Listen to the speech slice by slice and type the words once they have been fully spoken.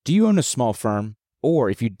Do you own a small firm? Or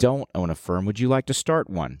if you don't own a firm, would you like to start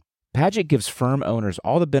one? Padgett gives firm owners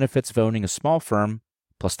all the benefits of owning a small firm,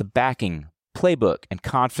 plus the backing, playbook, and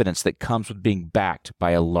confidence that comes with being backed by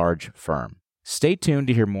a large firm. Stay tuned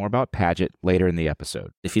to hear more about Padgett later in the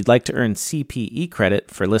episode. If you'd like to earn CPE credit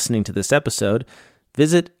for listening to this episode,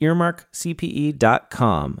 visit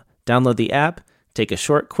earmarkcpe.com. Download the app, take a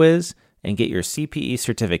short quiz, and get your CPE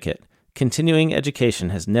certificate. Continuing education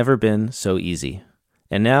has never been so easy.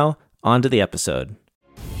 And now, on to the episode.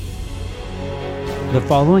 The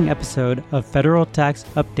following episode of Federal Tax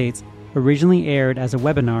Updates originally aired as a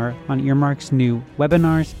webinar on Earmark's new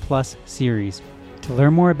Webinars Plus series. To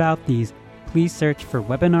learn more about these, please search for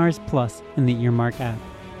Webinars Plus in the Earmark app.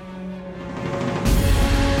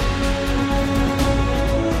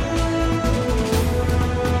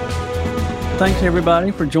 Thanks,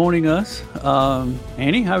 everybody, for joining us.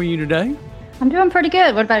 Annie, how are you today? I'm doing pretty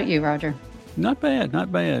good. What about you, Roger? Not bad,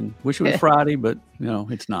 not bad. Wish it was Friday, but,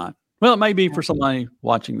 it's not. Well, it may be for somebody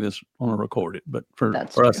watching this on a recorded, but for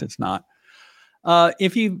us, it's not.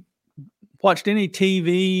 If you watched any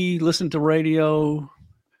TV, listened to radio,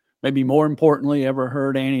 maybe more importantly, ever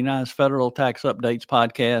heard Annie and I's Federal Tax Updates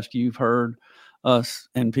podcast, you've heard us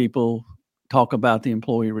and people talk about the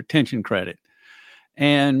employee retention credit.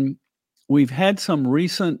 And we've had some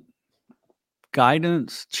recent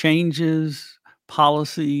guidance, changes,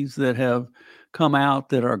 policies that have come out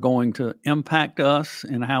that are going to impact us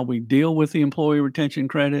and how we deal with the employee retention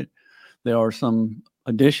credit. There are some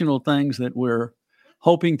additional things that we're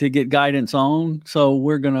hoping to get guidance on. So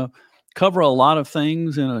we're going to cover a lot of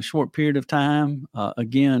things in a short period of time.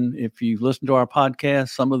 Again, if you've listened to our podcast,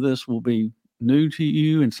 some of this will be new to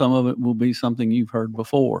you and some of it will be something you've heard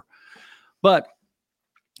before. But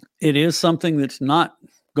it is something that's not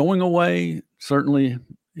going away. Certainly,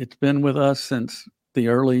 it's been with us since the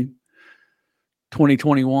early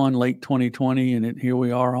 2021, late 2020, and here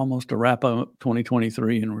we are almost to wrap up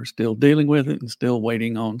 2023, and we're still dealing with it and still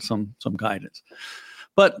waiting on some guidance.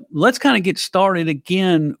 But let's kind of get started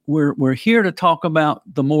again. We're here to talk about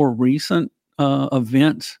the more recent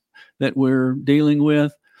events that we're dealing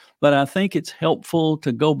with, but I think it's helpful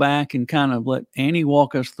to go back and kind of let Annie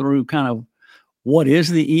walk us through kind of what is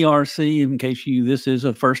the ERC in case this is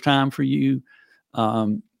a first time for you,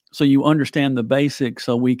 so you understand the basics,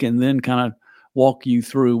 so we can then kind of walk you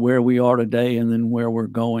through where we are today and then where we're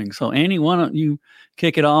going. So Annie, why don't you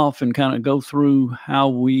kick it off and kind of go through how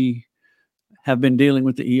we have been dealing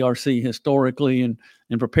with the ERC historically and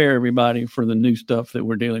prepare everybody for the new stuff that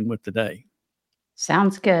we're dealing with today.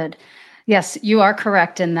 Sounds good. Yes, you are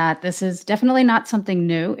correct in that this is definitely not something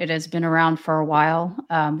new. It has been around for a while.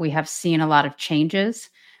 We have seen a lot of changes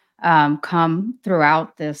come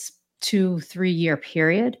throughout this 2-3 year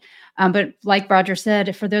period. But like Roger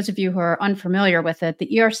said, for those of you who are unfamiliar with it, the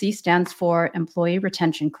ERC stands for Employee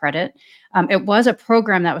Retention Credit. It was a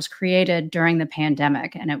program that was created during the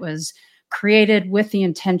pandemic, and it was created with the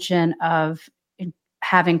intention of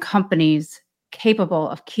having companies capable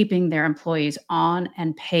of keeping their employees on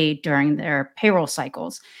and paid during their payroll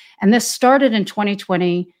cycles. And this started in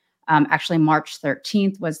 2020. Actually, March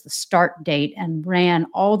 13th was the start date and ran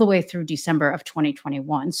all the way through December of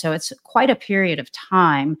 2021. So it's quite a period of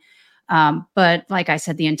time. But like I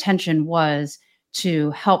said, the intention was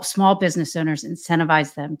to help small business owners,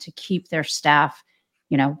 incentivize them to keep their staff,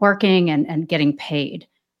 working and getting paid.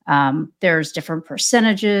 There's different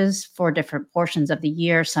percentages for different portions of the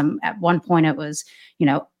year. Some at one point it was,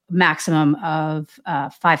 maximum of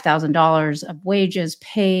 $5,000 of wages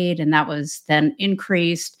paid, and that was then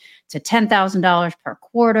increased to $10,000 per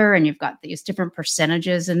quarter. And you've got these different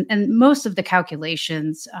percentages, and most of the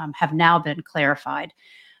calculations have now been clarified.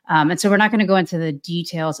 And so we're not going to go into the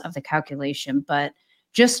details of the calculation, but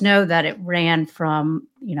just know that it ran from,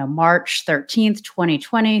 March 13th,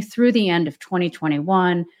 2020 through the end of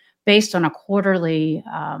 2021 based on a quarterly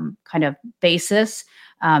kind of basis.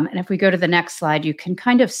 And if we go to the next slide, you can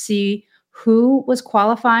kind of see who was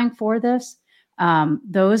qualifying for this.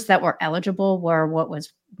 Those that were eligible were what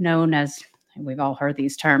was known as, we've all heard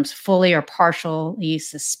these terms, fully or partially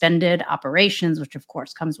suspended operations, which of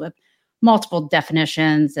course comes with multiple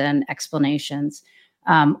definitions and explanations,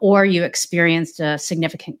 or you experienced a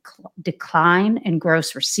significant decline in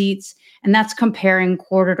gross receipts. And that's comparing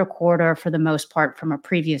quarter to quarter for the most part from a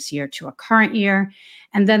previous year to a current year.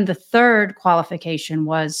 And then the third qualification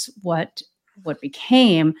was what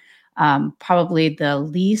became probably the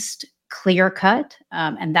least clear cut,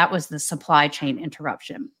 and that was the supply chain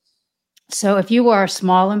interruption. So if you were a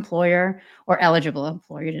small employer or eligible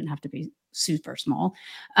employer, you didn't have to be super small,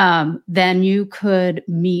 then you could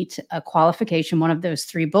meet a qualification, one of those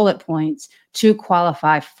 3 bullet points, to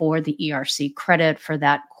qualify for the ERC credit for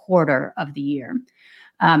that quarter of the year.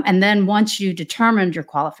 And then once you determined your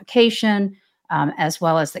qualification, as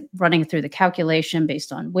well as running through the calculation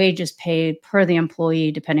based on wages paid per the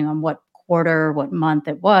employee, depending on what quarter, what month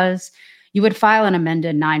it was, you would file an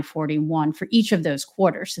amended 941 for each of those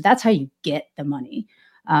quarters. So that's how you get the money,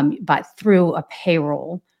 through a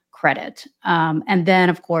payroll credit. And then,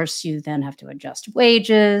 of course, you then have to adjust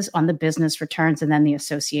wages on the business returns and then the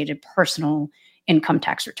associated personal income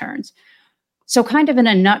tax returns. So kind of in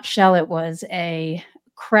a nutshell, it was a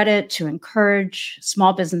credit to encourage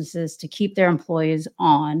small businesses to keep their employees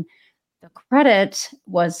on. The credit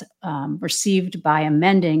was received by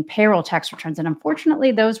amending payroll tax returns. And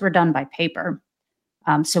unfortunately, those were done by paper.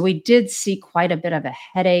 So we did see quite a bit of a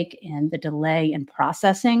headache in the delay in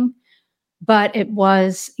processing. But it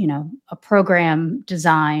was, a program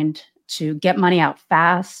designed to get money out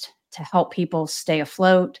fast, to help people stay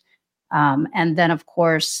afloat. And then, of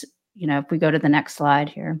course, if we go to the next slide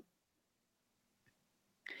here.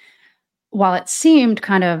 While it seemed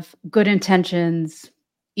kind of good intentions,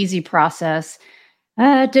 easy process,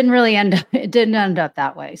 it didn't end up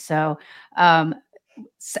that way. So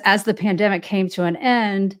as the pandemic came to an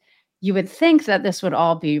end, you would think that this would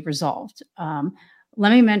all be resolved.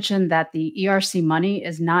 Let me mention that the ERC money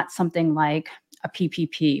is not something like a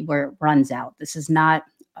PPP where it runs out. This is not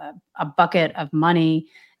a bucket of money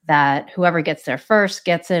that whoever gets there first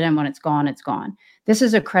gets it, and when it's gone, it's gone. This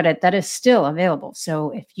is a credit that is still available.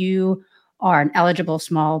 So if you are an eligible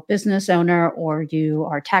small business owner or you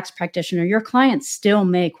are a tax practitioner, your clients still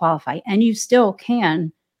may qualify and you still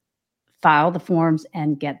can file the forms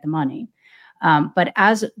and get the money. But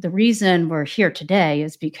as the reason we're here today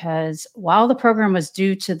is because while the program was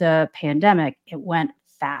due to the pandemic, it went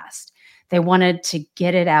fast. They wanted to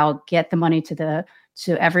get it out, get the money to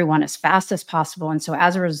everyone as fast as possible. And so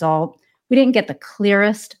as a result, we didn't get the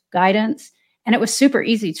clearest guidance. And it was super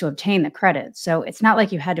easy to obtain the credit. So it's not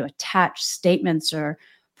like you had to attach statements or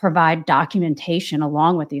provide documentation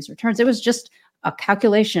along with these returns. It was just a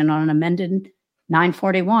calculation on an amended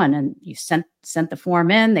 941, and you sent the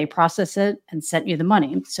form in, they process it and sent you the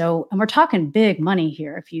money. So, and we're talking big money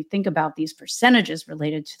here if you think about these percentages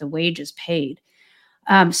related to the wages paid.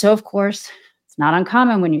 So of course, it's not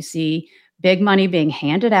uncommon when you see big money being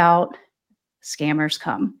handed out, scammers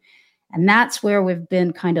come. And that's where we've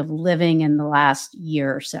been kind of living in the last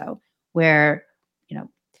year or so, where,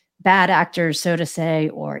 bad actors, so to say,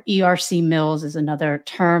 or ERC mills is another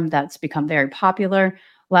term that's become very popular.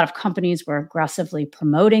 A lot of companies were aggressively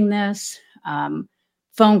promoting this,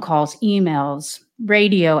 phone calls, emails,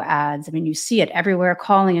 radio ads. I mean, you see it everywhere,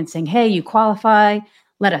 calling and saying, hey, you qualify,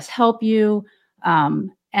 let us help you.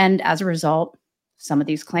 And as a result, some of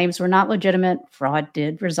these claims were not legitimate. Fraud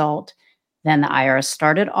did result. Then the IRS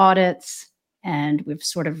started audits, and we've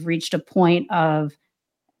sort of reached a point of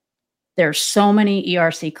there's so many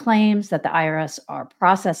ERC claims that the IRS are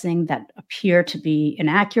processing that appear to be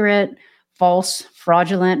inaccurate, false,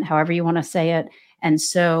 fraudulent, however you want to say it. And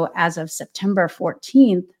so as of September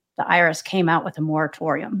 14th, the IRS came out with a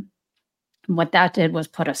moratorium. And what that did was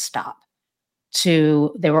put a stop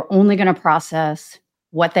to, they were only going to process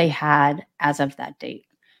what they had as of that date.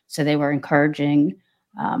 So they were encouraging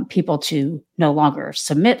people to no longer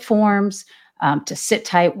submit forms, to sit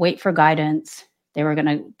tight, wait for guidance. They were going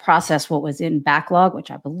to process what was in backlog,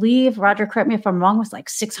 which I believe, Roger, correct me if I'm wrong, was like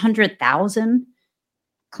 600,000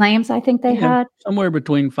 claims I think they had. Somewhere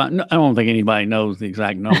between five. No, I don't think anybody knows the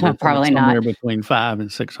exact number. Probably somewhere not. Between 5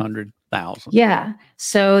 and 600,000. Yeah.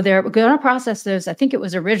 So they're going to process those. I think it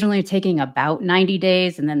was originally taking about 90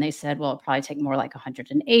 days. And then they said, well, it'll probably take more like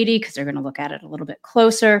 180 because they're going to look at it a little bit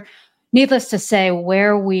closer. Needless to say,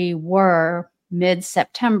 where we were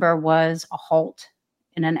mid-September was a halt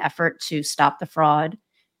in an effort to stop the fraud,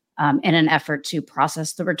 in an effort to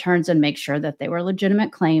process the returns and make sure that they were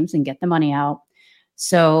legitimate claims and get the money out.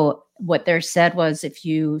 So what they said was if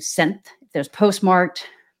there's postmarked,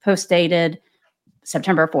 post-dated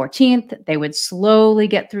September 14th, they would slowly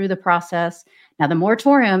get through the process. Now, the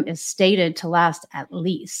moratorium is stated to last at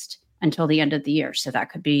least until the end of the year. So that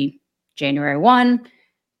could be January 1,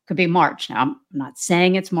 could be March. Now, I'm not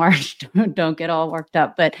saying it's March. Don't get all worked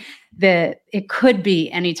up, but it could be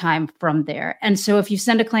anytime from there. And so if you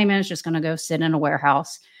send a claim in, it's just going to go sit in a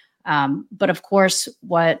warehouse. But of course,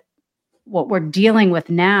 what we're dealing with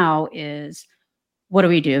now is, what do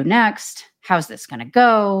we do next? How's this going to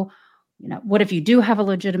go? What if you do have a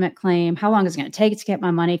legitimate claim? How long is it going to take to get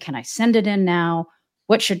my money? Can I send it in now?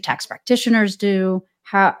 What should tax practitioners do?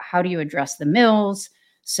 How do you address the mills?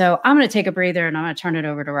 So I'm going to take a breather and I'm going to turn it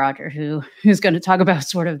over to Roger, who's going to talk about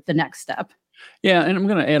sort of the next step. Yeah, and I'm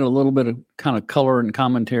going to add a little bit of kind of color and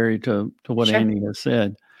commentary to what Sure. Annie has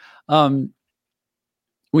said.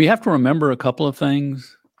 We have to remember a couple of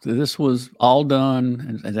things. This was all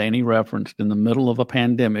done, as Annie referenced, in the middle of a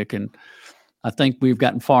pandemic, and I think we've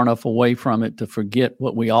gotten far enough away from it to forget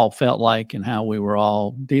what we all felt like and how we were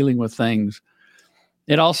all dealing with things.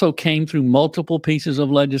 It also came through multiple pieces of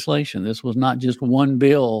legislation. This was not just one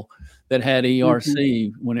bill that had ERC.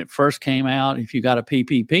 Mm-hmm. When it first came out, if you got a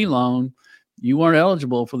PPP loan, you weren't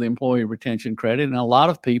eligible for the employee retention credit. And a lot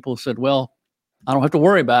of people said, well, I don't have to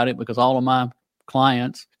worry about it because all of my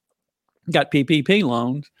clients got PPP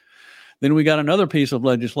loans. Then we got another piece of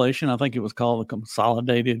legislation. I think it was called the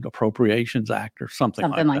Consolidated Appropriations Act or something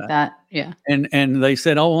like that. Yeah. And they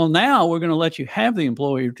said, oh, well, now we're going to let you have the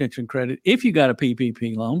employee retention credit if you got a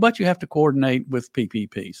PPP loan, but you have to coordinate with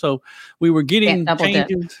PPP. So we were getting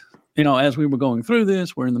changes, as we were going through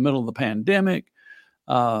this. We're in the middle of the pandemic.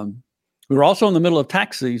 We were also in the middle of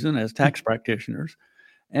tax season as tax practitioners.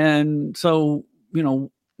 And so,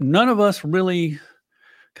 none of us really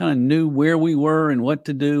kind of knew where we were and what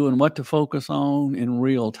to do and what to focus on in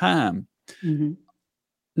real time. Mm-hmm.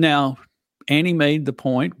 Now, Annie made the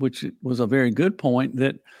point, which was a very good point,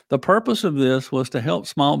 that the purpose of this was to help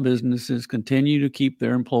small businesses continue to keep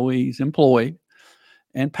their employees employed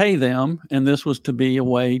and pay them. And this was to be a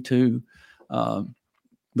way to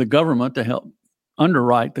the government to help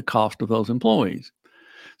underwrite the cost of those employees.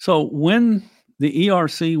 So when the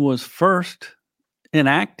ERC was first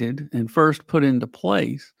enacted and first put into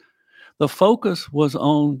place, the focus was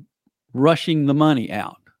on rushing the money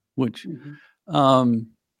out, which in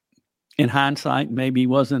hindsight maybe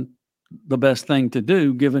wasn't the best thing to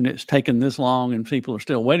do, given it's taken this long and people are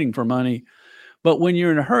still waiting for money. But when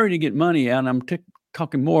you're in a hurry to get money out, and I'm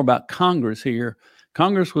talking more about Congress here,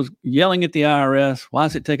 Congress was yelling at the IRS, why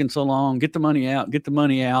is it taking so long? Get the money out, get the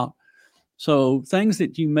money out. So things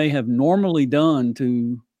that you may have normally done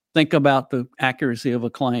to think about the accuracy of a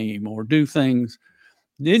claim or do things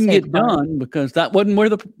didn't get done because that wasn't where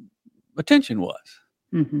the attention was.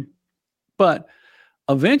 Mm-hmm. But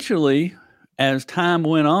eventually, as time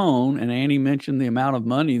went on, and Annie mentioned the amount of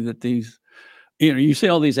money that these, you see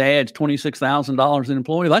all these ads, $26,000 an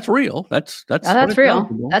employee. That's real. That's real.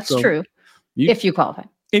 Eligible. That's so true. If you qualify.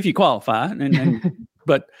 If you qualify, and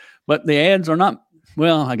but the ads are not.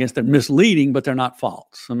 Well, I guess they're misleading, but they're not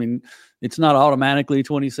false. I mean, it's not automatically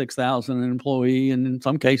 26,000 an employee, and in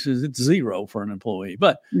some cases it's zero for an employee.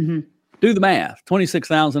 But do the math: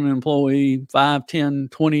 26,000 an employee, 5, 10,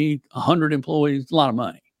 20, 100 employees, a lot of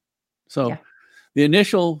money. So the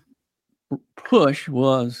initial push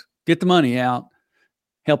was get the money out,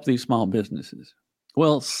 help these small businesses.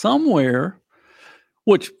 Well, somewhere,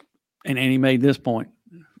 and Annie made this point,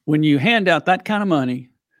 when you hand out that kind of money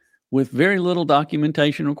with very little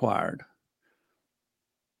documentation required,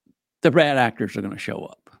 the bad actors are going to show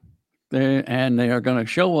up. They are going to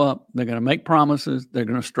show up. They're going to make promises. They're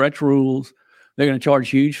going to stretch rules. They're going to charge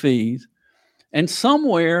huge fees. And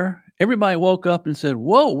somewhere, everybody woke up and said,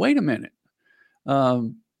 whoa, wait a minute.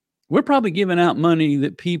 We're probably giving out money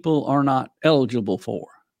that people are not eligible for.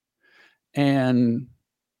 And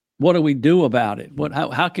what do we do about it?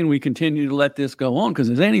 How can we continue to let this go on?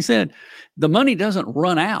 Because as Annie said, the money doesn't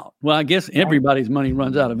run out. Well, I guess everybody's money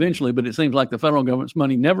runs out eventually, but it seems like the federal government's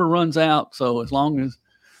money never runs out. So as long as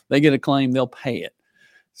they get a claim, they'll pay it.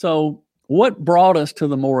 So what brought us to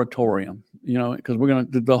the moratorium? Because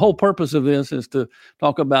the whole purpose of this is to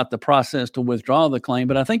talk about the process to withdraw the claim.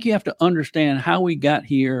 But I think you have to understand how we got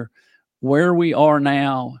here, where we are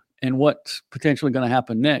now, and what's potentially going to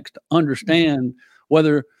happen next. Understand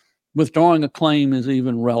whether withdrawing a claim is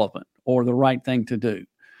even relevant or the right thing to do.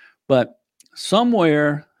 But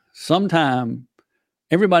somewhere, sometime,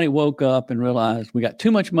 everybody woke up and realized we got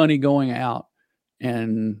too much money going out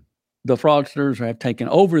and the fraudsters have taken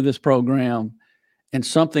over this program and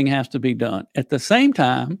something has to be done. At the same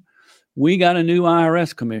time, we got a new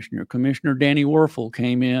IRS commissioner. Commissioner Danny Werfel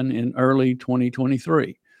came in early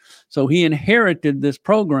 2023. So he inherited this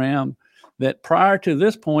program that prior to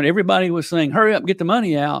this point, everybody was saying, hurry up, get the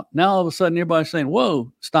money out. Now, all of a sudden, everybody's saying,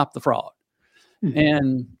 whoa, stop the fraud. Mm-hmm.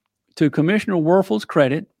 And to Commissioner Werfel's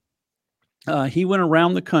credit, he went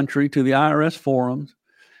around the country to the IRS forums.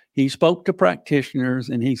 He spoke to practitioners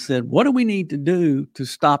and he said, what do we need to do to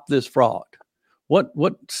stop this fraud?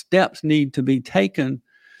 What steps need to be taken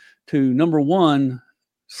to, number one,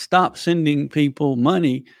 stop sending people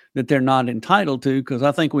money that they're not entitled to? Because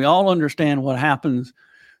I think we all understand what happens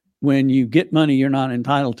when you get money you're not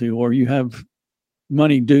entitled to, or you have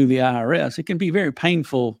money due the IRS. It can be very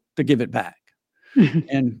painful to give it back.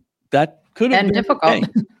 And that could have been difficult.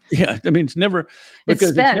 Yeah, I mean, it's never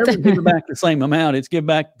give back the same amount. It's give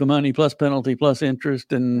back the money plus penalty plus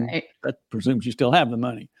interest, and that presumes you still have the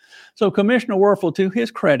money. So Commissioner Werfel, to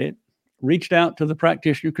his credit, reached out to the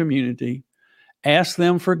practitioner community, asked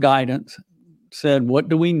them for guidance, said, what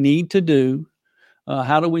do we need to do?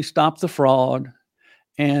 How do we stop the fraud?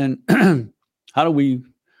 And how do we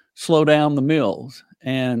slow down the mills?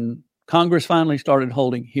 And Congress finally started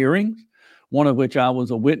holding hearings, one of which I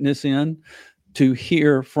was a witness in, to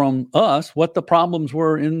hear from us what the problems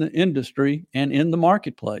were in the industry and in the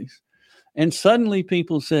marketplace. And suddenly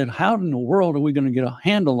people said, how in the world are we going to get a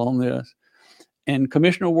handle on this? And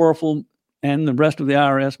Commissioner Werfel and the rest of the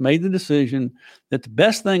IRS made the decision that the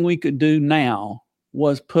best thing we could do now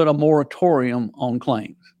was put a moratorium on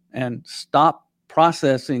claims and stop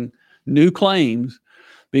processing new claims,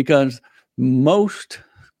 because most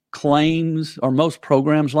claims or most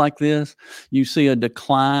programs like this, you see a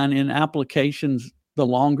decline in applications the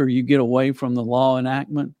longer you get away from the law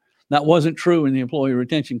enactment. That wasn't true in the employee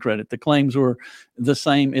retention credit. The claims were the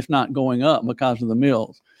same, if not going up, because of the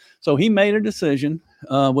mills. So he made a decision,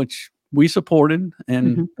 which we supported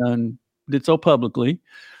and did so publicly,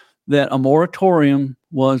 that a moratorium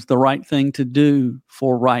was the right thing to do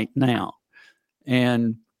for right now.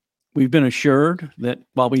 And we've been assured that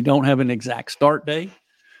while we don't have an exact start date,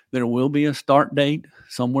 there will be a start date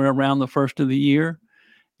somewhere around the first of the year.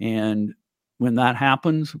 And when that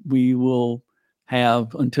happens, we will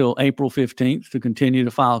have until April 15th to continue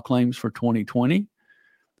to file claims for 2020.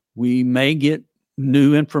 We may get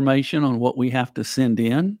new information on what we have to send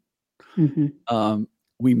in.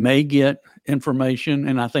 We may get information,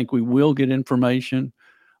 and I think we will get information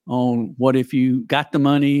on what if you got the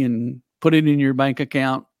money and put it in your bank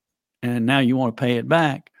account and now you want to pay it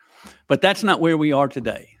back. But that's not where we are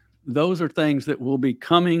today. Those are things that will be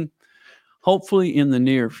coming hopefully in the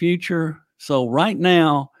near future. So right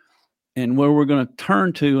now, and where we're going to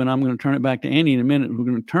turn to, and I'm going to turn it back to Annie in a minute, we're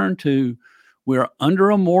going to turn to, we're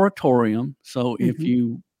under a moratorium. So if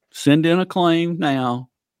you send in a claim now,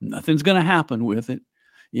 nothing's going to happen with it.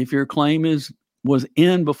 If your claim was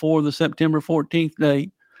in before the September 14th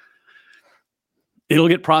date, it'll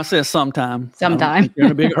get processed sometime. I don't think you're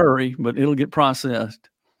in a big hurry, but it'll get processed.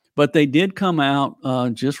 But they did come out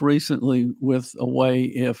just recently with a way,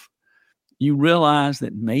 if you realize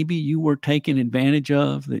that maybe you were taken advantage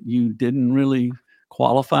of, that you didn't really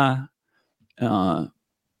qualify, and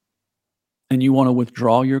you want to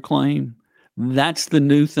withdraw your claim, that's the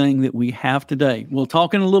new thing that we have today. We'll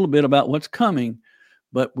talk in a little bit about what's coming,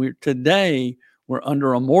 but we're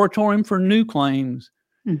under a moratorium for new claims.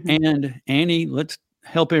 And Annie, let's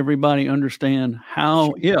help everybody understand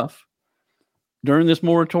how, if during this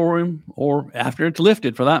moratorium or after it's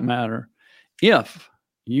lifted for that matter, if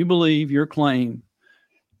you believe your claim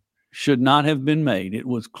should not have been made, it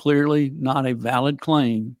was clearly not a valid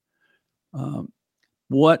claim,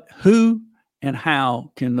 who and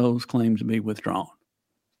how can those claims be withdrawn?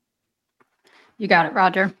 You got it,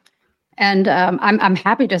 Roger. And I'm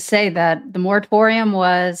happy to say that the moratorium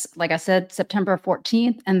was, like I said, September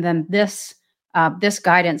 14th, and then this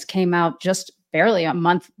guidance came out just barely a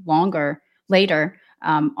month later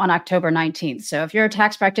on October 19th. So if you're a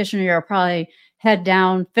tax practitioner, you're probably head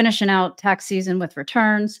down, finishing out tax season with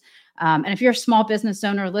returns. And if you're a small business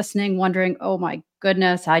owner listening, wondering, oh my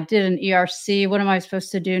goodness, I did an ERC, what am I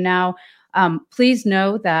supposed to do now? Please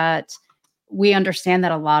know that we understand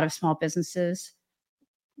that a lot of small businesses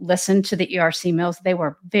listen to the ERC mills. They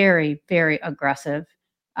were very, very aggressive.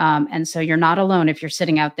 And so you're not alone if you're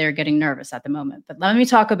sitting out there getting nervous at the moment. But let me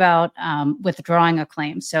talk about withdrawing a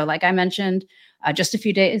claim. So like I mentioned, just a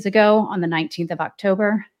few days ago on the 19th of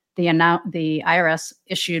October, the IRS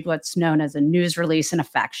issued what's known as a news release and a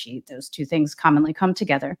fact sheet. Those two things commonly come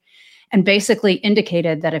together, and basically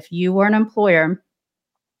indicated that if you were an employer,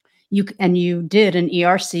 you did an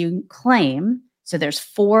ERC claim, so there's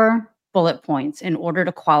 4 bullet points in order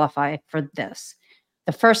to qualify for this.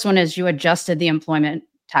 The first one is you adjusted the employment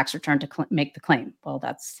tax return to make the claim. Well,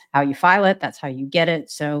 that's how you file it. That's how you get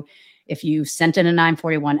it. So if you sent in a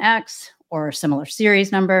 941X or a similar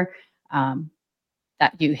series number,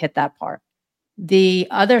 that you hit that part. The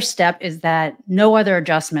other step is that no other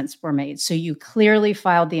adjustments were made. So you clearly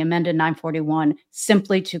filed the amended 941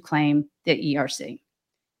 simply to claim the ERC.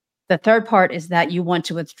 The third part is that you want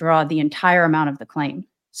to withdraw the entire amount of the claim.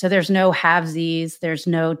 So there's no halvesies. There's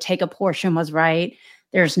no take a portion was right.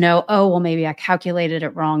 There's no, oh, well, maybe I calculated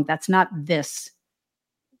it wrong. That's not this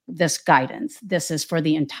guidance. This is for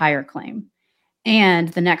the entire claim. And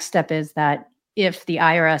the next step is that if the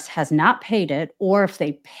IRS has not paid it, or if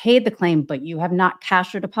they paid the claim, but you have not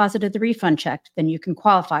cashed or deposited the refund check, then you can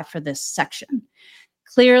qualify for this section.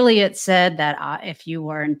 Clearly, it said that if you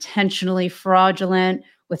were intentionally fraudulent,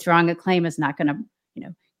 withdrawing a claim is not going to,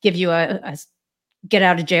 give you a get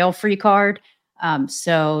out of jail free card.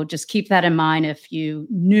 So just keep that in mind. If you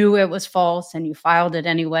knew it was false and you filed it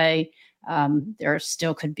anyway, there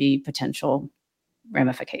still could be potential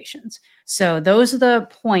ramifications. So those are the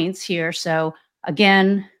points here. So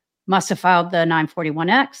again, must have filed the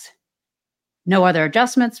 941X. No other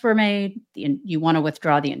adjustments were made. You want to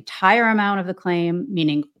withdraw the entire amount of the claim,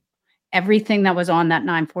 meaning everything that was on that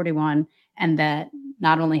 941, and that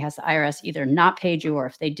not only has the IRS either not paid you, or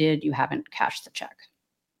if they did, you haven't cashed the check.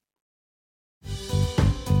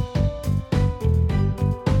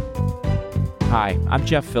 Hi, I'm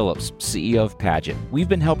Jeff Phillips, CEO of Padgett. We've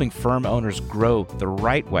been helping firm owners grow the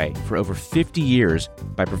right way for over 50 years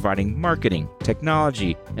by providing marketing,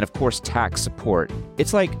 technology, and of course, tax support.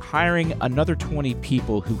 It's like hiring another 20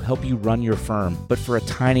 people who help you run your firm, but for a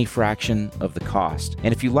tiny fraction of the cost.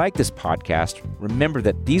 And if you like this podcast, remember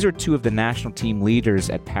that these are two of the national team leaders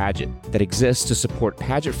at Padgett that exist to support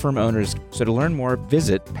Padgett firm owners. So to learn more,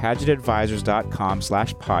 visit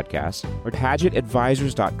PadgettAdvisors.com/podcast or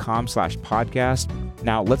PadgettAdvisors.com/podcast.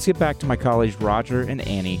 Now, let's get back to my colleagues Roger and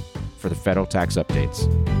Annie for the federal tax updates.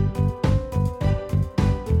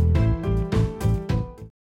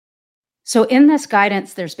 So in this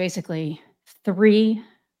guidance, there's basically 3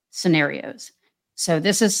 scenarios. So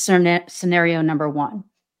this is scenario number 1,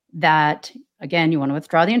 that, again, you want to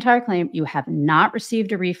withdraw the entire claim, you have not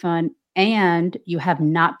received a refund, and you have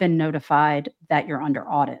not been notified that you're under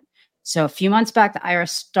audit. So a few months back, the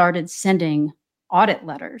IRS started sending audit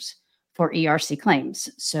letters for ERC claims.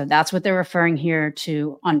 So that's what they're referring here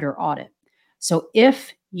to under audit. So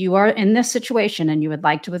if you are in this situation and you would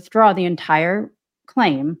like to withdraw the entire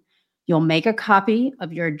claim, you'll make a copy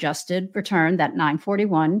of your adjusted return, that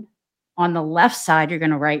 941. On the left side, you're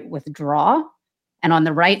going to write withdraw. And on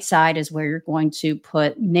the right side is where you're going to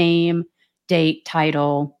put name, date,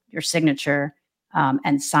 title, your signature,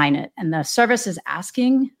 and sign it. And the service is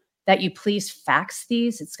asking that you please fax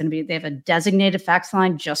these. It's going to be, they have a designated fax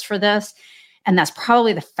line just for this. And that's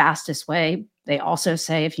probably the fastest way. They also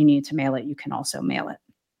say if you need to mail it, you can also mail it.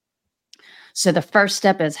 So the first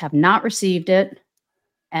step is have not received it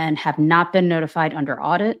and have not been notified under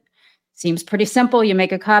audit. Seems pretty simple. You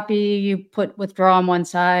make a copy, you put withdraw on one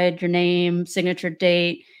side, your name, signature,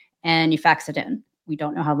 date, and you fax it in. We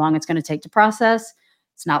don't know how long it's going to take to process.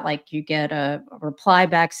 It's not like you get a reply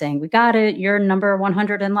back saying, we got it, you're number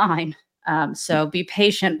 100 in line. So be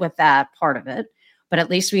patient with that part of it. But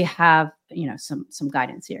at least we have, some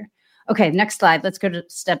guidance here. Okay, next slide. Let's go to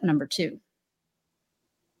step number 2.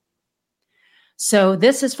 So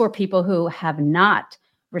this is for people who have not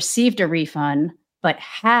received a refund, but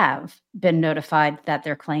have been notified that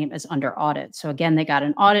their claim is under audit. So again, they got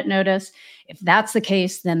an audit notice. If that's the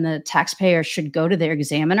case, then the taxpayer should go to their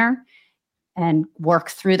examiner and work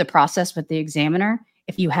through the process with the examiner.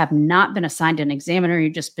 If you have not been assigned an examiner,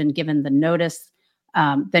 you've just been given the notice,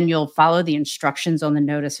 then you'll follow the instructions on the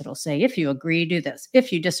notice. It'll say, if you agree, do this.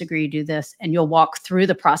 If you disagree, do this. And you'll walk through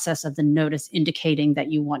the process of the notice indicating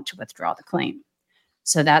that you want to withdraw the claim.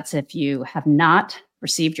 So that's if you have not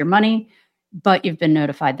received your money, but you've been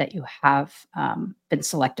notified that you have been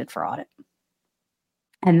selected for audit.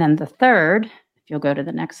 And then the third, if you'll go to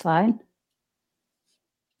the next slide.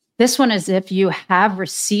 This one is if you have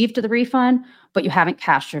received the refund, but you haven't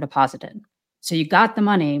cashed or deposited. So you got the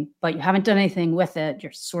money, but you haven't done anything with it.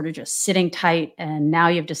 You're sort of just sitting tight. And now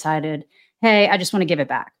you've decided, hey, I just want to give it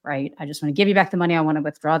back, right? I just want to give you back the money. I want to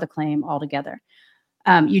withdraw the claim altogether.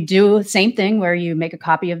 You do the same thing where you make a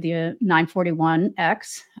copy of the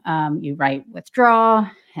 941X. You write withdraw,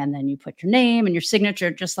 and then you put your name and your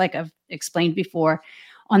signature, just like I've explained before.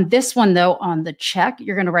 On this one, though, on the check,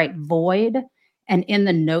 you're going to write void. And in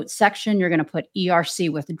the notes section, you're going to put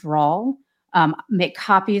ERC withdrawal. Make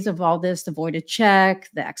copies of all this, the voided check,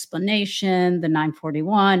 the explanation, the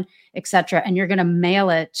 941, et cetera. And you're going to mail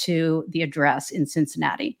it to the address in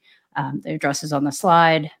Cincinnati. The address is on the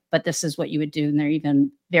slide, but this is what you would do. And they're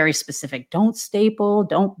even very specific. Don't staple,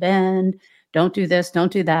 don't bend, don't do this,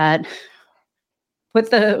 don't do that. Put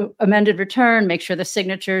the amended return, make sure the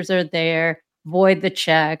signatures are there, void the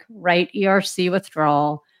check, write ERC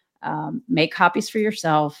withdrawal, make copies for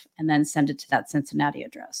yourself, and then send it to that Cincinnati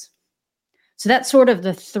address. So that's sort of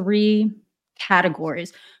the 3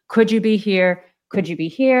 categories. Could you be here? Could you be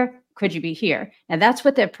here? Could you be here? Now that's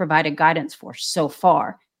what they've provided guidance for so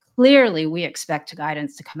far. Clearly, we expect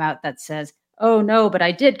guidance to come out that says, oh no, but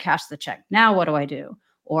I did cash the check. Now what do I do?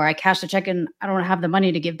 or I cashed a check and I don't have the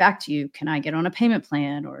money to give back to you. Can I get on a payment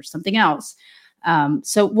plan or something else?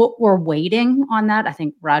 So we're waiting on that. I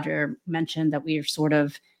think Roger mentioned that we are sort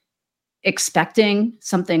of expecting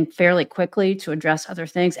something fairly quickly to address other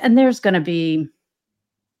things. And there's going to be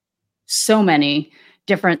so many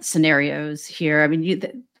different scenarios here. I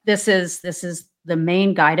mean, this is the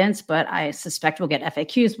main guidance, but I suspect we'll get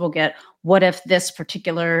FAQs. We'll get, what if this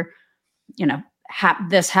particular,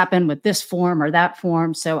 this happened with this form or that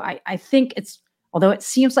form. So I think although it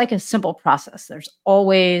seems like a simple process, there's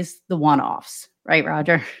always the one-offs, right,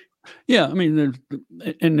 Roger? Yeah, I mean,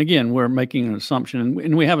 and again, we're making an assumption,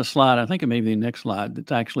 and we have a slide, I think it may be the next slide,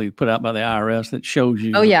 that's actually put out by the IRS that shows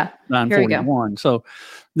you 941. So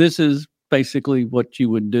this is basically what you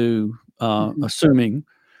would do, assuming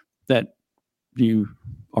that you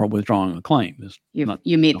are withdrawing a claim.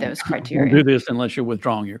 You meet those criteria. Don't do this unless you're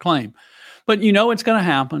withdrawing your claim. But it's going to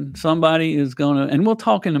happen. Somebody is going to, and we'll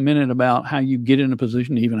talk in a minute about how you get in a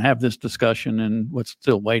position to even have this discussion and what's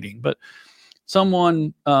still waiting. But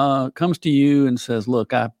someone comes to you and says,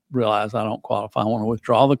 look, I realize I don't qualify. I want to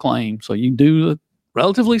withdraw the claim. So you do the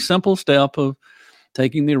relatively simple step of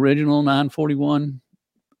taking the original 941X,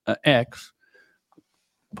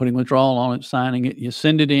 putting withdrawal on it, signing it, you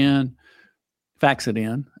send it in, fax it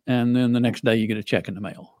in, and then the next day you get a check in the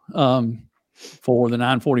mail. For the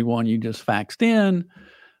 941 you just faxed in,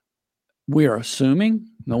 we are assuming,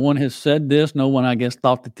 no one has said this, no one, I guess,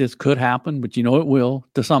 thought that this could happen, but it will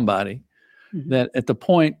to somebody, that at the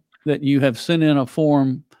point that you have sent in a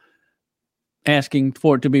form asking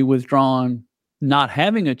for it to be withdrawn, not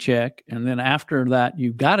having a check, and then after that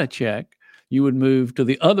you got a check, you would move to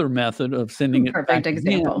the other method of sending it back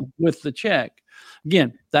example with the check.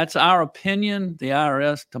 Again, that's our opinion. The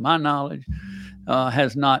IRS, to my knowledge,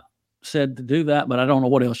 has not said to do that, but I don't know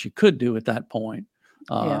what else you could do at that point.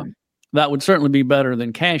 That would certainly be better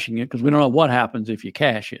than cashing it, because we don't know what happens if you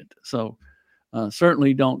cash it. So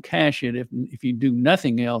certainly don't cash it. If you do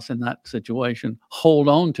nothing else in that situation, hold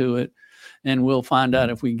on to it, and we'll find out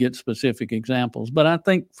if we get specific examples. But I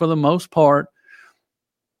think for the most part,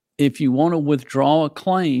 if you want to withdraw a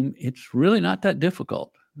claim, it's really not that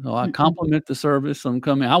difficult. So I compliment the service on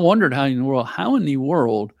coming. I wondered how in the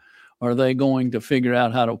world are they going to figure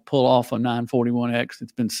out how to pull off a 941X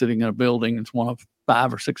that's been sitting in a building? It's one of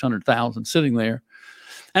 500,000 or 600,000 sitting there.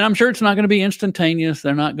 And I'm sure it's not going to be instantaneous.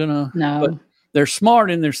 They're not going to. No. But they're smart,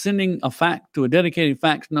 and they're sending a fax to a dedicated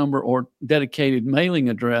fax number or dedicated mailing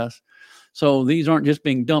address. So these aren't just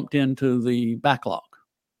being dumped into the backlog.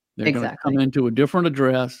 They're going to come into a different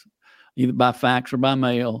address, either by fax or by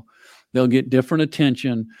mail. They'll get different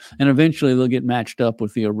attention, and eventually they'll get matched up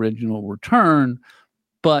with the original return.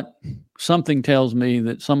 But something tells me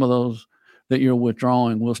that some of those that you're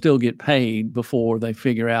withdrawing will still get paid before they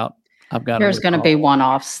figure out there's going to be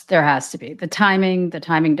one-offs. There has to be the timing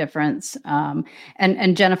difference.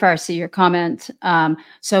 And Jennifer, I see your comment.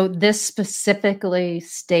 So this specifically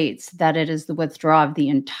states that it is the withdrawal of the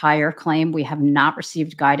entire claim. We have not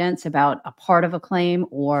received guidance about a part of a claim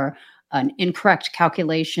or an incorrect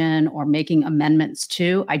calculation or making amendments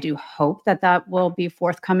to. I do hope that will be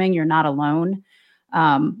forthcoming. You're not alone.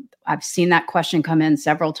 I've seen that question come in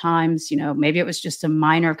several times. Maybe it was just a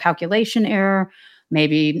minor calculation error.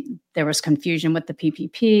 Maybe there was confusion with the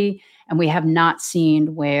PPP, and we have not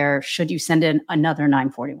seen where, should you send in another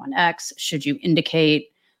 941X, should you indicate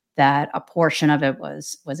that a portion of it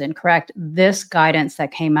was incorrect? This guidance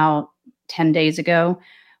that came out 10 days ago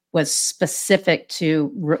was specific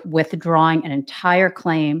to withdrawing an entire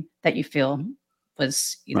claim that you feel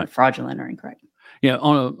was either fraudulent or incorrect. Yeah,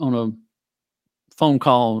 on a phone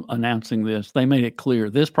call announcing this, they made it clear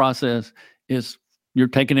this process is you're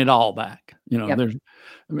taking it all back. There's,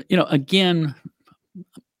 again,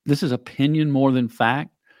 this is opinion more than fact.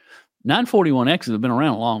 941Xs have been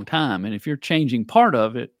around a long time, and if you're changing part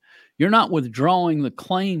of it, you're not withdrawing the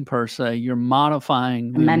claim per se. You're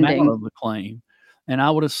modifying the amount of the claim. And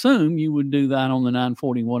I would assume you would do that on the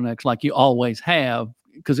 941X like you always have,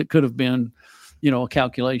 because it could have been, a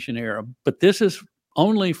calculation error. But this is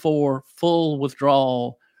only for full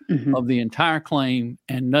withdrawal of the entire claim,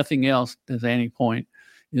 and nothing else at any point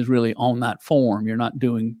is really on that form. You're not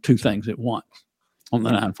doing two things at once on the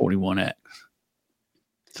 941X.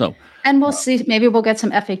 So, and we'll see, maybe we'll get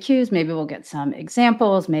some FAQs, maybe we'll get some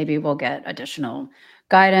examples, maybe we'll get additional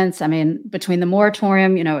guidance. I mean, between the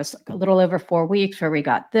moratorium, it's a little over 4 weeks where we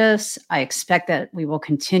got this. I expect that we will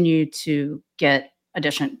continue to get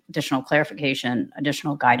additional clarification,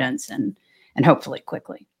 additional guidance, and hopefully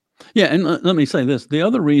quickly. Yeah, and let me say this. The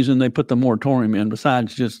other reason they put the moratorium in,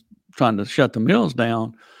 besides just trying to shut the mills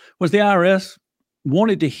down, was the IRS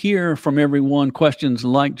wanted to hear from everyone questions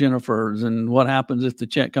like Jennifer's and what happens if the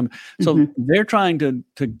check comes. So they're trying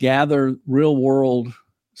to gather real world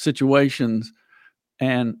situations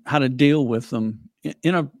and how to deal with them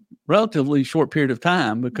in a relatively short period of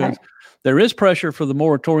time, because there is pressure for the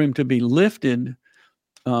moratorium to be lifted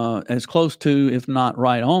as close to, if not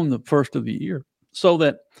right on, the first of the year, so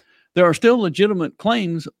that there are still legitimate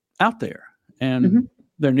claims out there. And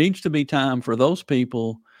there needs to be time for those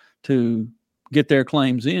people to get their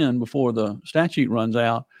claims in before the statute runs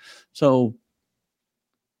out. So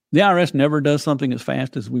the IRS never does something as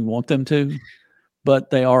fast as we want them to,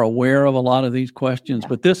 but they are aware of a lot of these questions.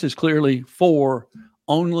 But this is clearly for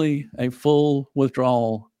only a full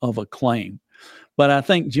withdrawal of a claim. But I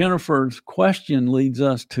think Jennifer's question leads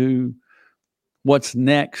us to what's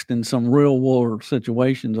next in some real world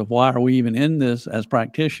situations of why are we even in this as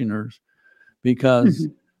practitioners? Because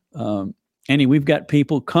Annie, we've got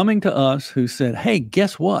people coming to us who said, hey,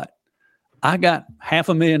 guess what? I got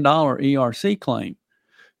 $500,000 ERC claim.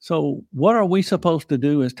 So what are we supposed to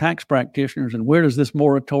do as tax practitioners? And where does this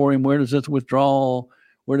moratorium, where does this withdrawal,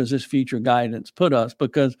 where does this future guidance put us?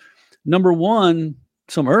 Because number one,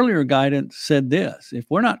 some earlier guidance said this: if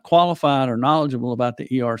we're not qualified or knowledgeable about the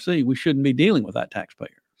ERC, we shouldn't be dealing with that taxpayer.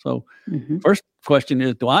 So first question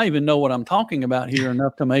is, do I even know what I'm talking about here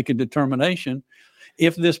enough to make a determination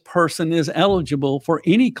if this person is eligible for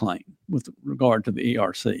any claim with regard to the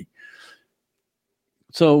ERC?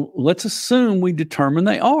 So let's assume we determine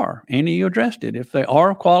they are. Annie, you addressed it. If they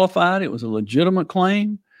are qualified, it was a legitimate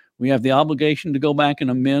claim. We have the obligation to go back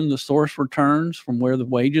and amend the source returns from where the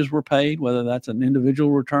wages were paid, whether that's an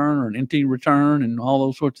individual return or an entity return and all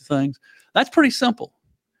those sorts of things. That's pretty simple.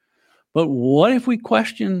 But what if we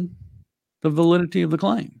question the validity of the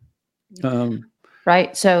claim?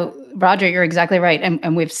 Right. So, Roger, you're exactly right.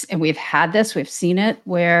 And we've had this, we've seen it,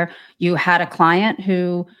 where you had a client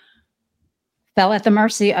who fell at the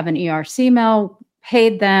mercy of an ERC mill,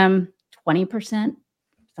 paid them 20%.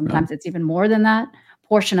 Sometimes it's even more than that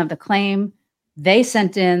portion of the claim. They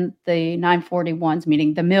sent in the 941s,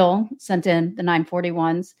 meaning the mill sent in the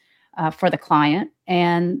 941s for the client,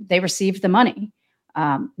 and they received the money.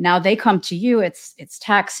 Now they come to you, it's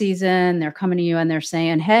tax season. They're coming to you and they're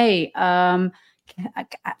saying, hey,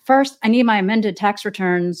 first I need my amended tax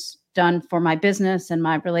returns done for my business and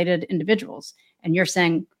my related individuals. And you're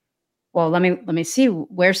saying, well, let me see,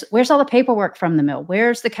 where's all the paperwork from the mill?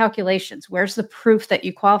 Where's the calculations? Where's the proof that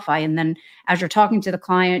you qualify? And then as you're talking to the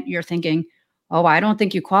client, you're thinking, oh, I don't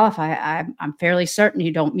think you qualify. I'm fairly certain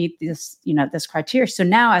you don't meet this, this criteria. So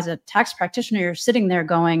now as a tax practitioner, you're sitting there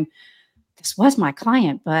going, this was my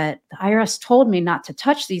client, but the IRS told me not to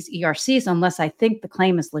touch these ERCs unless I think the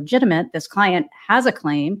claim is legitimate. This client has a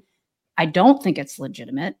claim. I don't think it's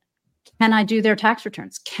legitimate. Can I do their tax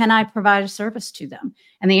returns? Can I provide a service to them?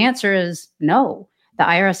 And the answer is no. The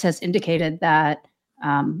IRS has indicated that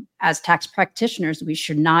as tax practitioners, we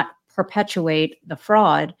should not perpetuate the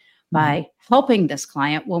fraud by helping this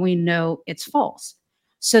client when we know it's false.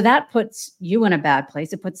 So that puts you in a bad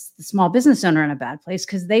place. It puts the small business owner in a bad place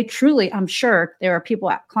because they truly, I'm sure there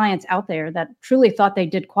are clients out there that truly thought they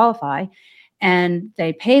did qualify, and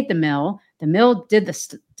they paid the mill. The mill did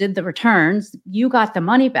the returns. You got the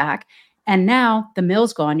money back, and now the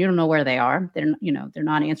mill's gone. You don't know where they are. They're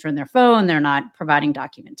not answering their phone. They're not providing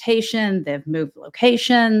documentation. They've moved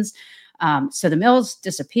locations. So the mill's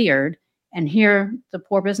disappeared. And here the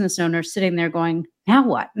poor business owner sitting there going, now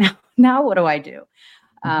what? Now what do I do?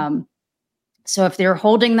 So if they're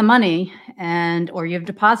holding the money or you've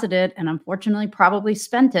deposited and unfortunately probably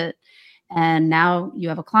spent it, and now you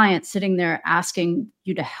have a client sitting there asking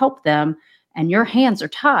you to help them and your hands are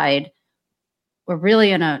tied, we're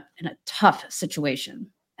really in a tough situation.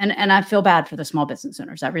 And I feel bad for the small business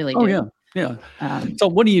owners. I really do. Oh, yeah. So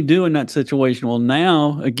what do you do in that situation? Well,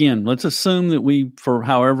 now, again, let's assume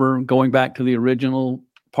that going back to the original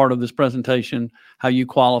part of this presentation, how you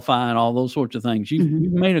qualify and all those sorts of things,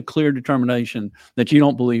 you've made a clear determination that you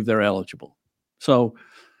don't believe they're eligible. So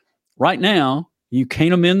right now, you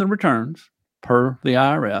can't amend the returns per the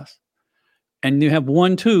IRS. And you have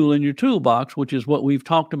one tool in your toolbox, which is what we've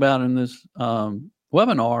talked about in this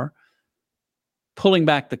webinar, pulling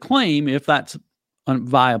back the claim if that's a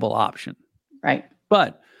viable option. Right.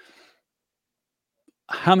 But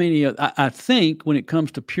I think when it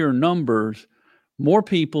comes to pure numbers, more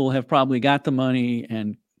people have probably got the money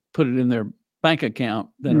and put it in their bank account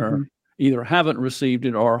than are either haven't received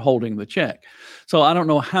it or holding the check. So I don't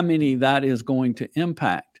know how many that is going to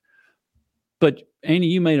impact. But Annie,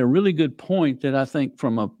 you made a really good point that I think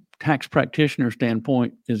from a tax practitioner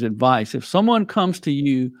standpoint is advice. If someone comes to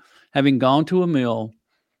you having gone to a mill,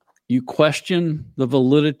 you question the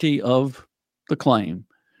validity of the claim.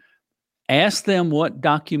 Ask them what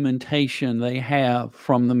documentation they have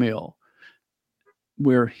from the mill.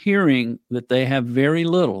 We're hearing that they have very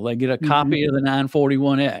little. They get a copy of the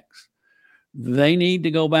 941X. They need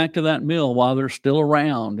to go back to that mill while they're still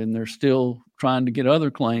around and they're still trying to get other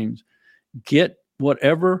claims. Get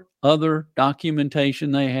whatever other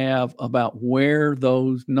documentation they have about where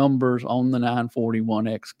those numbers on the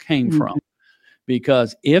 941X came from.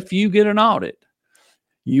 Because if you get an audit,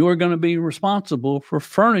 you are going to be responsible for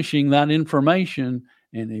furnishing that information.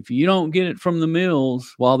 And if you don't get it from the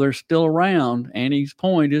mills while they're still around, Annie's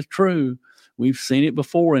point is true. We've seen it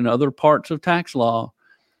before in other parts of tax law.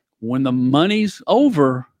 When the money's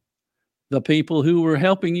over, the people who were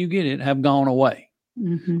helping you get it have gone away.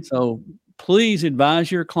 So please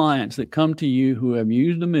advise your clients that come to you who have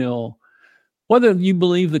used a mill, whether you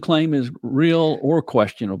believe the claim is real or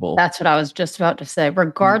questionable. That's what I was just about to say.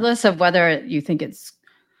 Regardless of whether you think it's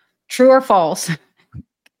true or false,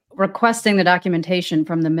 requesting the documentation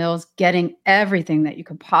from the mills, getting everything that you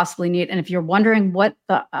could possibly need. And if you're wondering what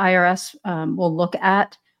the IRS will look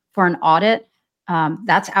at for an audit,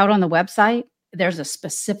 that's out on the website. There's a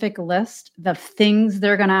specific list of things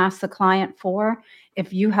they're going to ask the client for.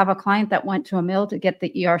 If you have a client that went to a mill to get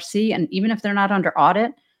the ERC, and even if they're not under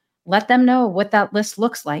audit, let them know what that list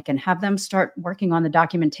looks like and have them start working on the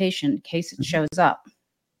documentation in case it shows up.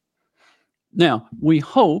 Now, we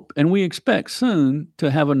hope and we expect soon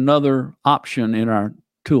to have another option in our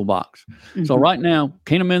toolbox. So right now,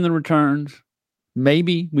 can't amend the returns.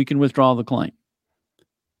 Maybe we can withdraw the claim.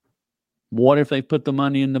 What if they put the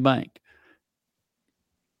money in the bank?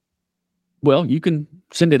 Well, you can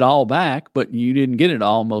send it all back, but you didn't get it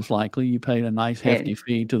all, most likely. You paid a nice hefty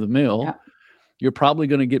fee to the mill. Yep. You're probably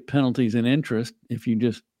going to get penalties and interest if you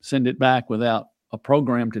just send it back without a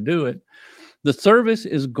program to do it. The service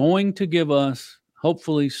is going to give us,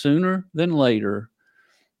 hopefully sooner than later,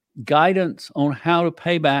 guidance on how to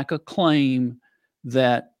pay back a claim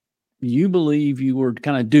that you believe you were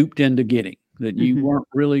kind of duped into getting, that you weren't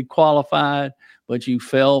really qualified, but you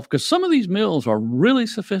fell. Because some of these mills are really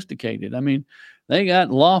sophisticated. I mean, they got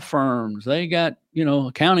law firms, they got,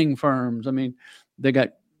 accounting firms. I mean, they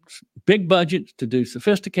got big budgets to do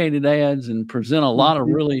sophisticated ads and present a lot of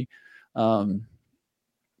really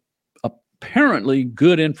apparently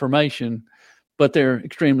good information, but they're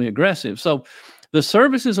extremely aggressive. So the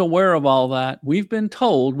service is aware of all that. We've been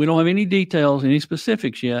told, we don't have any details, any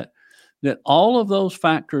specifics yet, that all of those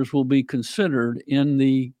factors will be considered in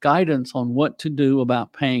the guidance on what to do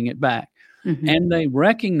about paying it back. And they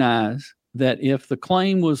recognize that if the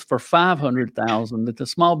claim was for $500,000, that the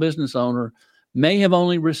small business owner may have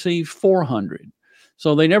only received $400,000.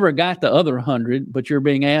 So they never got the other 100, but you're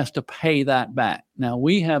being asked to pay that back. Now,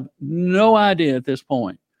 we have no idea at this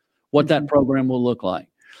point what that program will look like.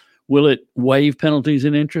 Will it waive penalties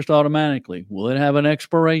and interest automatically? Will it have an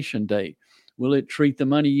expiration date? Will it treat the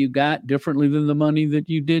money you got differently than the money that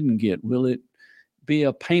you didn't get? Will it be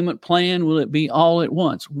a payment plan? Will it be all at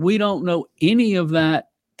once? We don't know any of that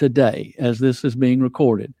today as this is being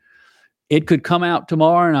recorded. It could come out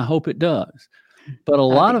tomorrow, and I hope it does. But a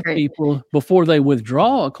lot of people, before they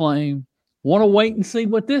withdraw a claim, want to wait and see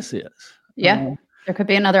what this is. Yeah. There could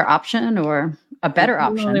be another option or a better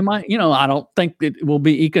option. They might, I don't think it will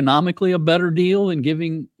be economically a better deal than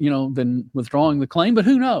than withdrawing the claim, but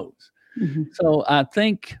who knows? So I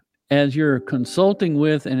think as you're consulting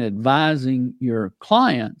with and advising your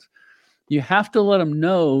clients, you have to let them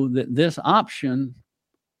know that this option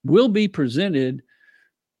will be presented,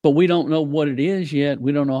 but we don't know what it is yet.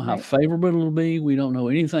 We don't know how favorable it'll be. We don't know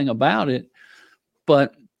anything about it.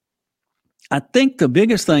 But I think the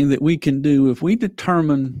biggest thing that we can do, if we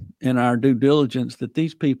determine in our due diligence that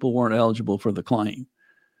these people weren't eligible for the claim,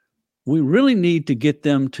 we really need to get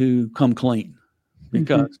them to come clean,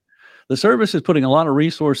 because the service is putting a lot of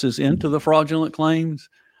resources into the fraudulent claims.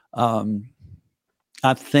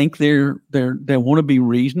 I think they want to be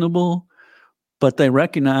reasonable, but they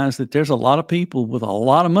recognize that there's a lot of people with a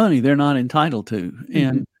lot of money they're not entitled to.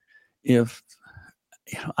 And if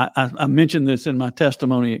I mentioned this in my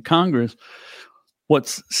testimony at Congress,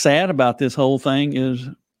 what's sad about this whole thing is,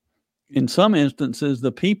 in some instances,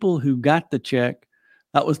 the people who got the check,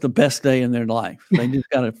 that was the best day in their life. They just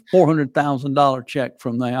got a $400,000 check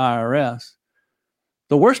from the IRS.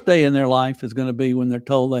 The worst day in their life is going to be when they're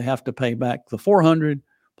told they have to pay back the $400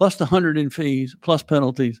 plus the $100 in fees, plus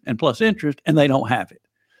penalties, and plus interest, and they don't have it.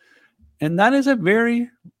 And that is a very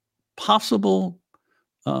possible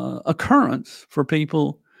occurrence for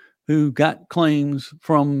people who got claims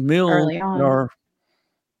from mills that are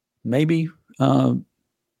maybe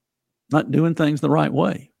not doing things the right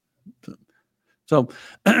way. So,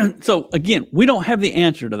 so again, we don't have the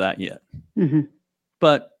answer to that yet,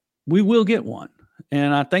 but we will get one.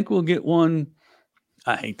 And I think we'll get one,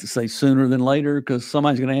 I hate to say sooner than later, because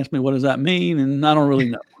somebody's going to ask me, what does that mean? And I don't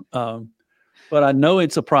really know. But I know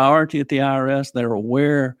it's a priority at the IRS. They're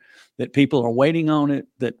aware that people are waiting on it,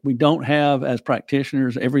 that we don't have, as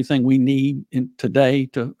practitioners, everything we need today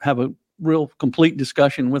to have a real complete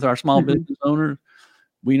discussion with our small business owners.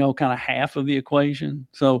 We know kind of half of the equation.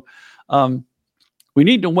 So we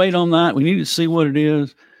need to wait on that. We need to see what it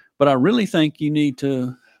is. But I really think you need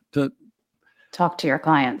to talk to your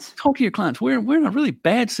clients. We're in a really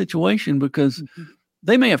bad situation because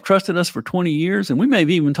they may have trusted us for 20 years, and we may have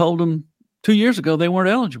even told them 2 years ago they weren't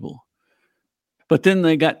eligible. But then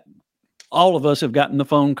all of us have gotten the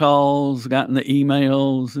phone calls, gotten the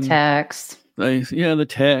emails, and text. The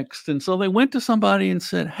text. And so they went to somebody and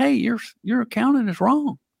said, hey, your accountant is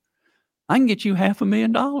wrong. I can get you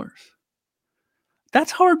 $500,000.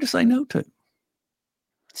 That's hard to say no to.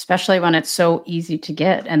 Especially when it's so easy to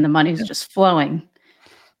get and the money's just flowing.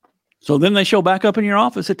 So then they show back up in your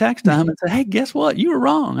office at tax time and say, hey, guess what? You were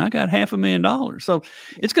wrong. I got $500,000. So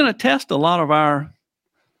it's going to test a lot of our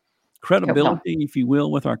credibility, if you will,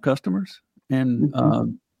 with our customers. And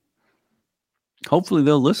hopefully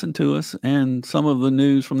they'll listen to us. And some of the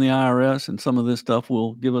news from the IRS and some of this stuff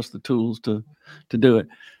will give us the tools to do it.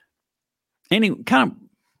 Any kind of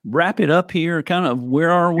wrap it up here, kind of where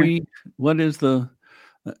are we? What is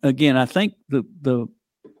again, I think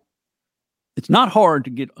it's not hard to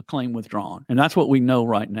get a claim withdrawn. And that's what we know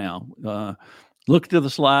right now. Look to the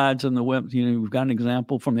slides and the web. We've got an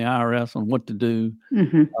example from the IRS on what to do.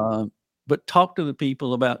 But talk to the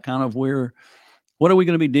people about kind of what are we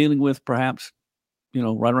going to be dealing with perhaps,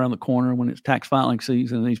 right around the corner when it's tax filing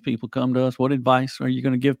season and these people come to us. What advice are you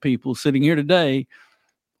going to give people sitting here today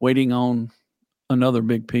waiting on another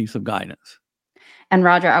big piece of guidance? And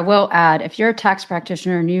Roger, I will add, if you're a tax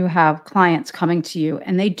practitioner and you have clients coming to you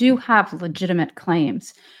and they do have legitimate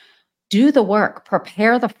claims, do the work,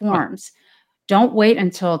 prepare the forms. Don't wait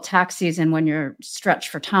until tax season when you're stretched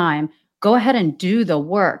for time. Go ahead and do the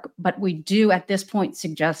work. But we do at this point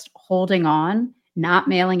suggest holding on, not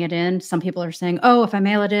mailing it in. Some people are saying, oh, if I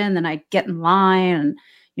mail it in, then I get in line and,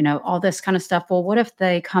 all this kind of stuff. Well, what if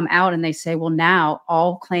they come out and they say, well, now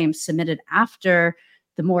all claims submitted after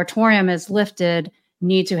the moratorium is lifted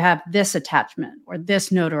need to have this attachment or this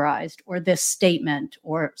notarized or this statement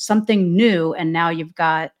or something new. And now you've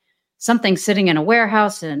got something sitting in a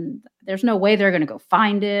warehouse and there's no way they're going to go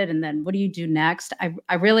find it. And then what do you do next?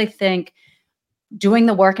 I really think doing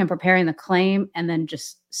the work and preparing the claim and then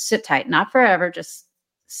just sit tight, not forever, just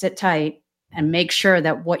sit tight and make sure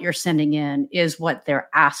that what you're sending in is what they're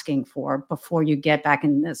asking for before you get back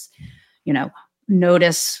in this,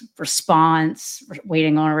 notice, response,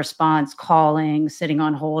 waiting on a response, calling, sitting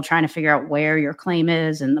on hold, trying to figure out where your claim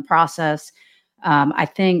is in the process. I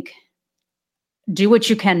think do what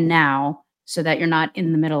you can now so that you're not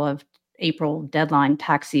in the middle of April deadline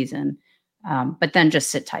tax season, but then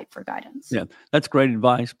just sit tight for guidance. Yeah, that's great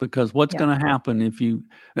advice because what's going to happen if you,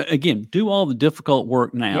 again, do all the difficult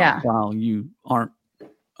work now while you aren't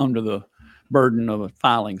under the burden of a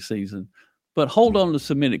filing season. But hold on to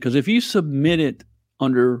submit it, because if you submit it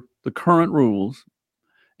under the current rules,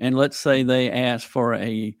 and let's say they ask for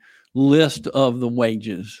a list of the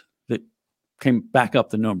wages that came back up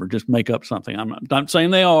the number, just make up something. I'm not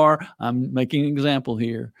saying they are. I'm making an example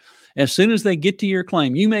here. As soon as they get to your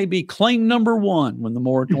claim, you may be claim number 1 when the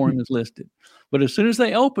moratorium is listed. But as soon as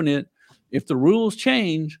they open it, if the rules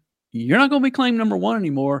change, you're not going to be claim number 1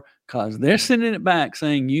 anymore because they're sending it back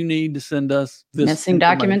saying you need to send us this missing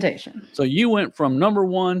documentation. So you went from number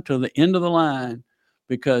 1 to the end of the line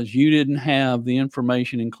because you didn't have the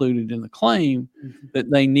information included in the claim that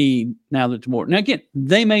they need now that it's more. Now, again,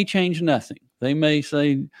 they may change nothing. They may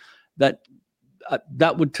say that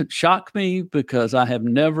would shock me because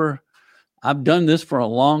I've done this for a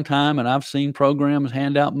long time and I've seen programs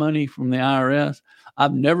hand out money from the IRS.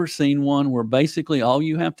 I've never seen one where basically all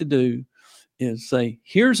you have to do is say,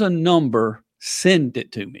 here's a number, send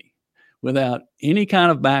it to me without any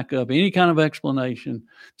kind of backup, any kind of explanation.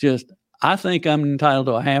 Just, I think I'm entitled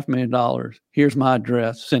to $500,000. Here's my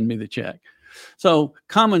address. Send me the check. So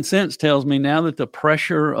common sense tells me now that the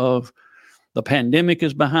pressure of the pandemic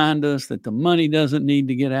is behind us, that the money doesn't need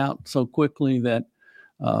to get out so quickly, that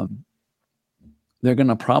they're going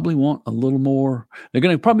to probably want a little more. They're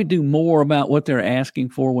going to probably do more about what they're asking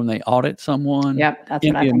for when they audit someone that's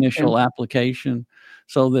in the initial application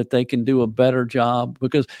so that they can do a better job,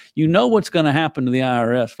 because what's going to happen to the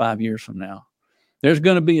IRS 5 years from now. There's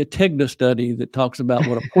going to be a TIGDA study that talks about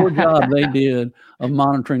what a poor job they did of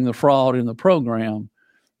monitoring the fraud in the program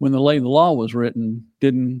when the law was written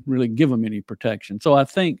didn't really give them any protection. So I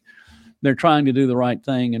think they're trying to do the right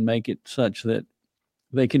thing and make it such that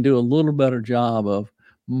they can do a little better job of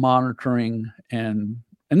monitoring. And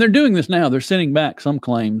they're doing this now. They're sending back some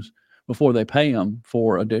claims before they pay them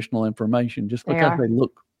for additional information just because they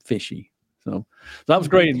look fishy. So that was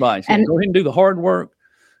great advice. And go ahead and do the hard work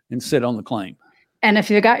and sit on the claim. And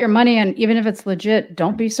if you got your money, and even if it's legit,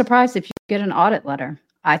 don't be surprised if you get an audit letter.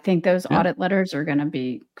 I think those audit letters are going to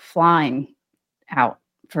be flying out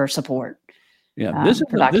for support. Yeah, this is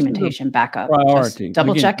for documentation backup. Priority. Just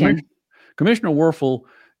double checking. Commissioner Werfel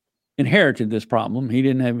inherited this problem. He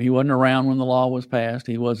wasn't around when the law was passed.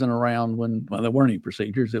 He wasn't around when there weren't any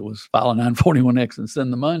procedures. It was file a 941X and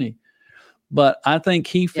send the money. But I think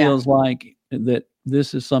he feels like that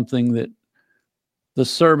this is something that the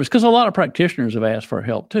service, because a lot of practitioners have asked for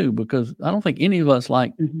help too, because I don't think any of us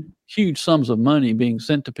like huge sums of money being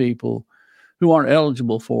sent to people who aren't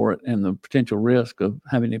eligible for it and the potential risk of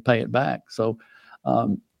having to pay it back. So,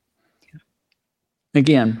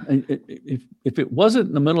 again, if it wasn't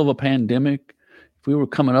in the middle of a pandemic, if we were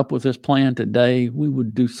coming up with this plan today, we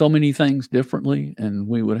would do so many things differently, and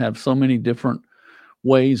we would have so many different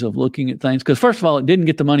ways of looking at things. Because first of all, it didn't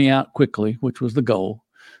get the money out quickly, which was the goal.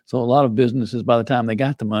 So a lot of businesses, by the time they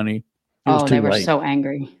got the money, it was too late. They were so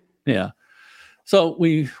angry. Yeah. So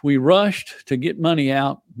we rushed to get money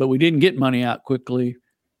out, but we didn't get money out quickly.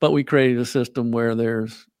 But we created a system where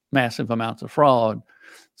there's massive amounts of fraud.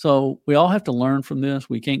 So we all have to learn from this.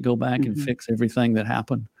 We can't go back and fix everything that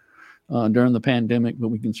happened during the pandemic, but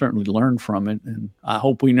we can certainly learn from it. And I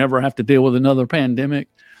hope we never have to deal with another pandemic.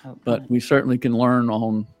 But we certainly can learn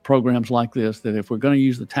on programs like this that if we're going to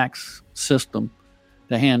use the tax system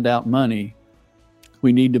to hand out money,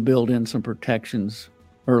 we need to build in some protections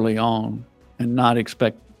early on and not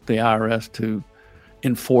expect the IRS to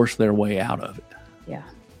enforce their way out of it. Yeah.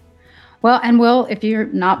 Well, and if you're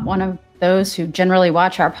not one of those who generally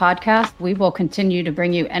watch our podcast, we will continue to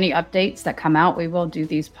bring you any updates that come out. We will do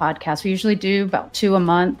these podcasts. We usually do about 2 a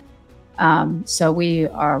month. So we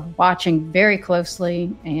are watching very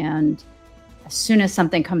closely, and as soon as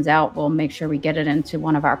something comes out, we'll make sure we get it into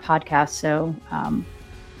one of our podcasts. So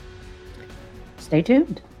stay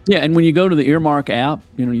tuned. Yeah, and when you go to the Earmark app,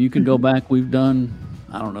 you can go back. We've done,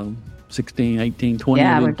 16, 18, 20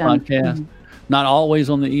 of these podcasts. Not always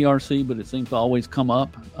on the ERC, but it seems to always come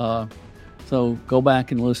up. So go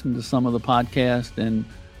back and listen to some of the podcasts,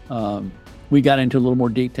 and we got into a little more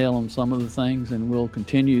detail on some of the things, and we'll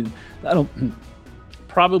continue. That'll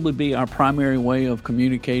probably be our primary way of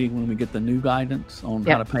communicating when we get the new guidance on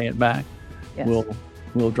how to pay it back. Yes.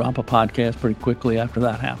 We'll drop a podcast pretty quickly after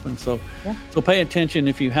that happens. So pay attention.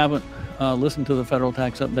 If you haven't listened to the Federal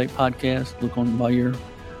Tax Update podcast, look on while you're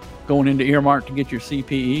going into Earmark to get your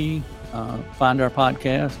CPE. Find our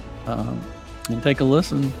podcast and take a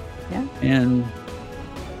listen. And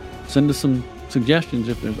send us some suggestions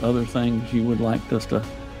if there's other things you would like us to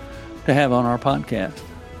have on our podcast.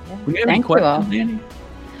 Do you have any questions, Andy?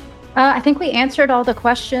 I think we answered all the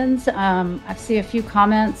questions. I see a few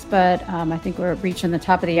comments, but I think we're reaching the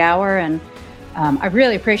top of the hour. And I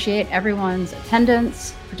really appreciate everyone's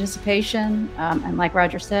attendance, participation. And like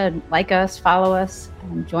Roger said, like us, follow us,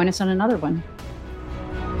 and join us on another one.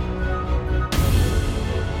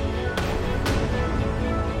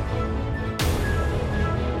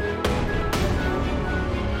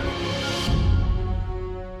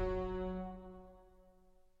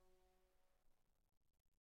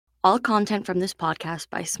 All content from this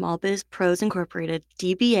podcast by Small Biz Pros Incorporated,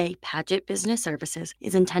 DBA Padgett Business Services,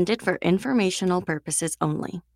 is intended for informational purposes only.